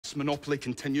This monopoly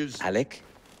continues. Alec,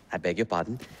 I beg your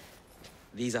pardon.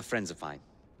 These are friends of mine.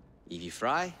 Evie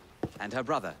Fry and her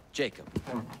brother, Jacob.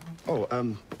 Oh,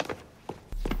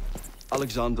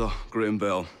 Alexander Graham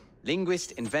Bell.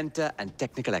 Linguist, inventor, and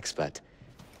technical expert.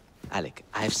 Alec,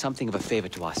 I have something of a favor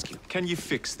to ask you. Can you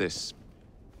fix this?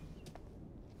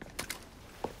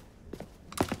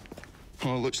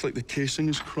 Oh, looks like the casing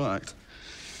is cracked.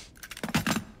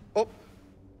 Oh,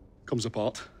 comes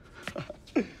apart.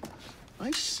 I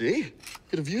see.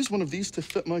 Could have used one of these to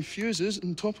fit my fuses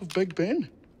on top of Big Ben.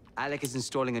 Alec is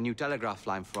installing a new telegraph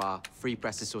line for our Free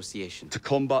Press Association. To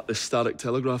combat the Static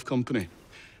Telegraph Company.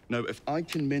 Now, if I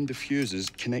can mend the fuses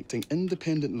connecting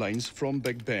independent lines from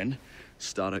Big Ben,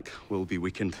 Static will be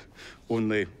weakened.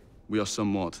 Only we are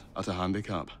somewhat at a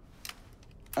handicap.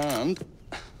 And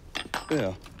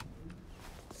there.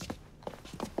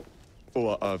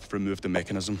 Oh, I've removed the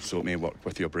mechanism so it may work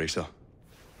with your bracer.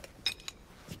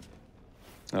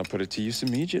 I'll put it to use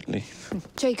immediately.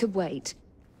 Jacob, wait.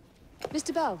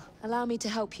 Mr. Bell, allow me to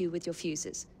help you with your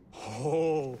fuses.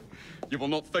 Oh, you will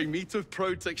not find me too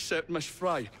proud to accept Miss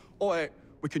Fry. Oh,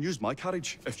 we can use my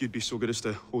carriage if you'd be so good as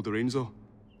to hold the reins, though.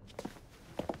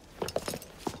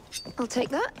 I'll take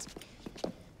that.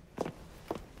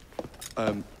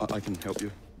 I can help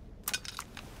you.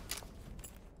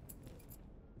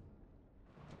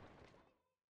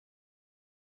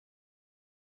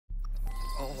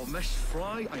 Oh, Miss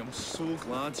Fry, I am so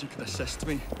glad you could assist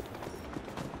me.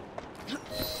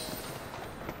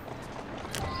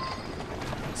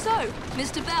 So,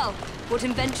 Mr. Bell, what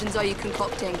inventions are you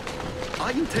concocting?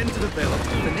 I intend to develop a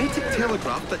phonetic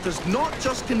telegraph that does not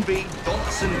just convey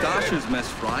dots and dashes, Miss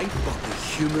Fry, but the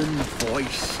human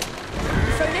voice.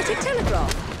 Phonetic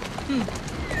telegraph?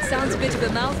 Sounds a bit of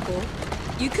a mouthful.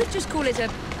 You could just call it a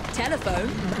telephone.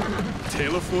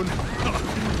 Telephone?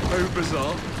 How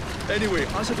bizarre. Anyway,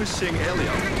 as I was saying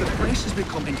earlier, the press has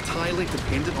become entirely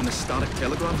dependent on the Static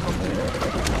Telegraph Company.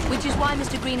 Which is why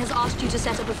Mr. Green has asked you to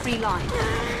set up a free line.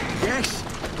 Yes.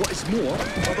 What is more,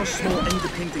 other small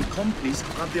independent companies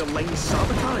have had their lines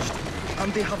sabotaged,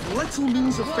 and they have little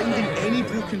means of finding any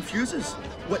broken fuses,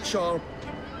 which are...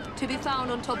 To be found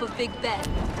on top of Big Ben.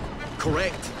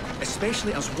 Correct,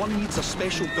 especially as one needs a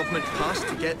special government pass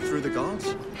to get through the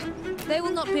guards. They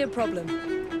will not be a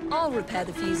problem. I'll repair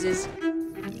the fuses.